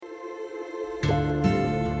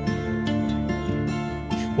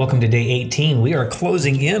Welcome to day 18. We are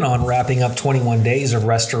closing in on wrapping up 21 days of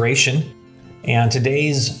restoration. And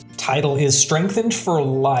today's title is Strengthened for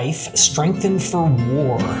Life, Strengthened for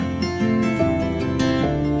War.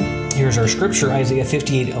 Here's our scripture, Isaiah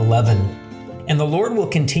 58:11. And the Lord will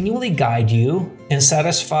continually guide you and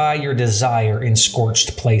satisfy your desire in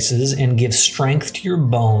scorched places and give strength to your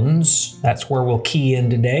bones. That's where we'll key in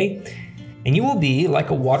today. And you will be like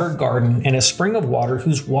a watered garden and a spring of water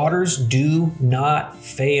whose waters do not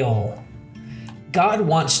fail. God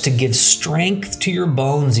wants to give strength to your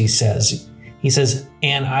bones, he says. He says,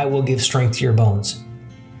 and I will give strength to your bones.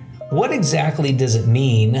 What exactly does it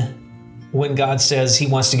mean when God says he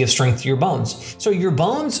wants to give strength to your bones? So your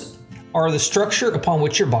bones are the structure upon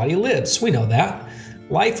which your body lives. We know that.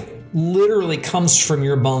 Life literally comes from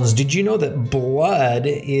your bones. Did you know that blood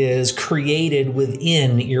is created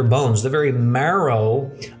within your bones? The very marrow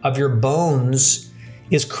of your bones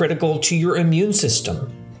is critical to your immune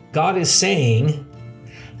system. God is saying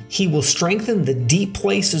he will strengthen the deep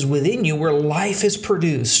places within you where life is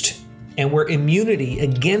produced and where immunity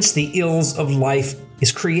against the ills of life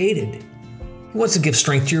is created. He wants to give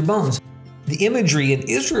strength to your bones. The imagery an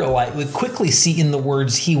Israelite would quickly see in the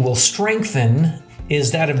words he will strengthen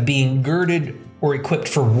is that of being girded or equipped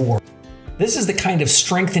for war. This is the kind of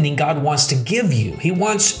strengthening God wants to give you. He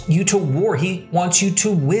wants you to war. He wants you to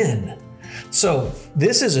win. So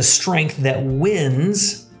this is a strength that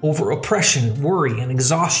wins over oppression, worry, and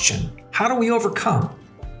exhaustion. How do we overcome?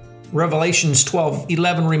 Revelations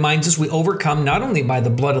 12:11 reminds us we overcome not only by the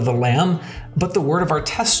blood of the Lamb, but the word of our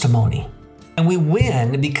testimony. And we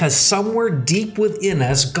win because somewhere deep within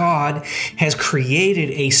us, God has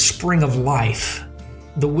created a spring of life.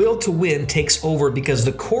 The will to win takes over because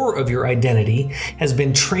the core of your identity has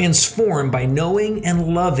been transformed by knowing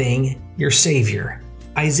and loving your Savior.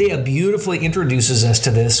 Isaiah beautifully introduces us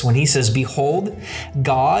to this when he says, behold,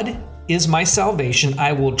 God is my salvation.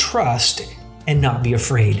 I will trust and not be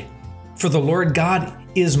afraid. For the Lord God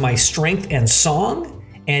is my strength and song,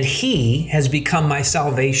 and he has become my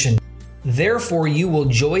salvation. Therefore, you will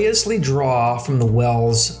joyously draw from the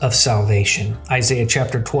wells of salvation. Isaiah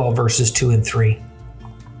chapter 12, verses 2 and 3.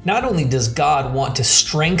 Not only does God want to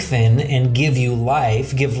strengthen and give you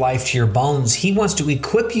life, give life to your bones, he wants to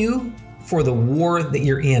equip you for the war that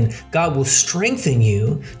you're in. God will strengthen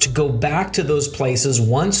you to go back to those places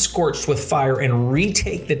once scorched with fire and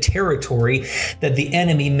retake the territory that the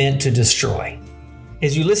enemy meant to destroy.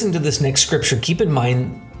 As you listen to this next scripture, keep in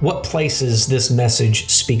mind what places this message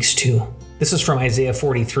speaks to. This is from Isaiah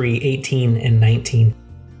 43:18 and 19.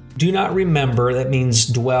 Do not remember, that means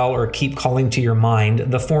dwell or keep calling to your mind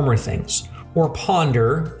the former things, or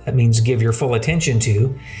ponder, that means give your full attention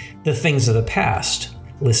to, the things of the past.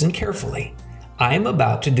 Listen carefully. I am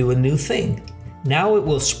about to do a new thing. Now it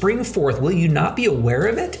will spring forth. Will you not be aware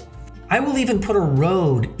of it? I will even put a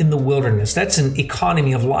road in the wilderness. That's an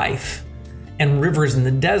economy of life. And rivers in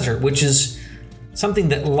the desert, which is something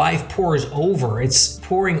that life pours over. It's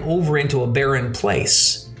pouring over into a barren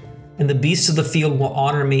place. And the beasts of the field will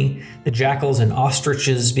honor me, the jackals and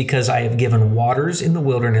ostriches, because I have given waters in the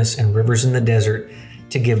wilderness and rivers in the desert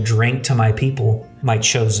to give drink to my people, my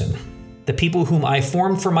chosen. The people whom I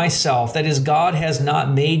formed for myself, that is, God has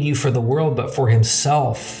not made you for the world, but for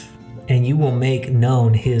himself, and you will make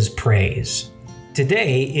known his praise.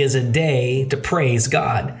 Today is a day to praise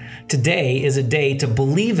God. Today is a day to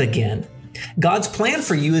believe again. God's plan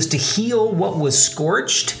for you is to heal what was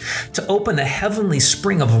scorched, to open a heavenly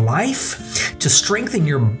spring of life, to strengthen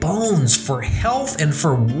your bones for health and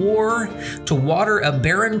for war, to water a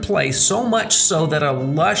barren place so much so that a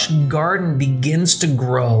lush garden begins to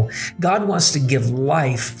grow. God wants to give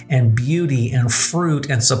life and beauty and fruit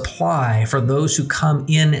and supply for those who come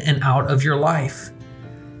in and out of your life.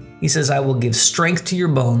 He says, I will give strength to your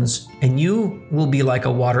bones, and you will be like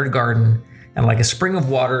a watered garden and like a spring of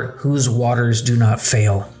water whose waters do not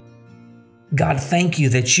fail. God, thank you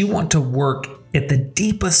that you want to work at the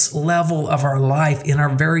deepest level of our life, in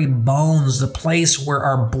our very bones, the place where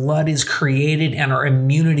our blood is created and our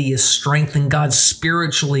immunity is strengthened. God,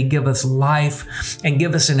 spiritually give us life and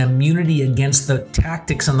give us an immunity against the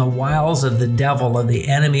tactics and the wiles of the devil, of the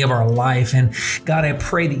enemy of our life. And God, I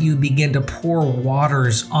pray that you begin to pour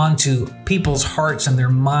waters onto people's hearts and their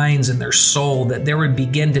minds and their soul, that there would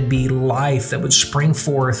begin to be life that would spring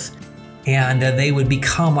forth, and they would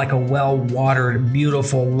become like a well-watered,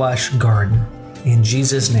 beautiful, lush garden. In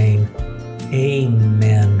Jesus' name,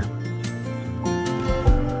 amen.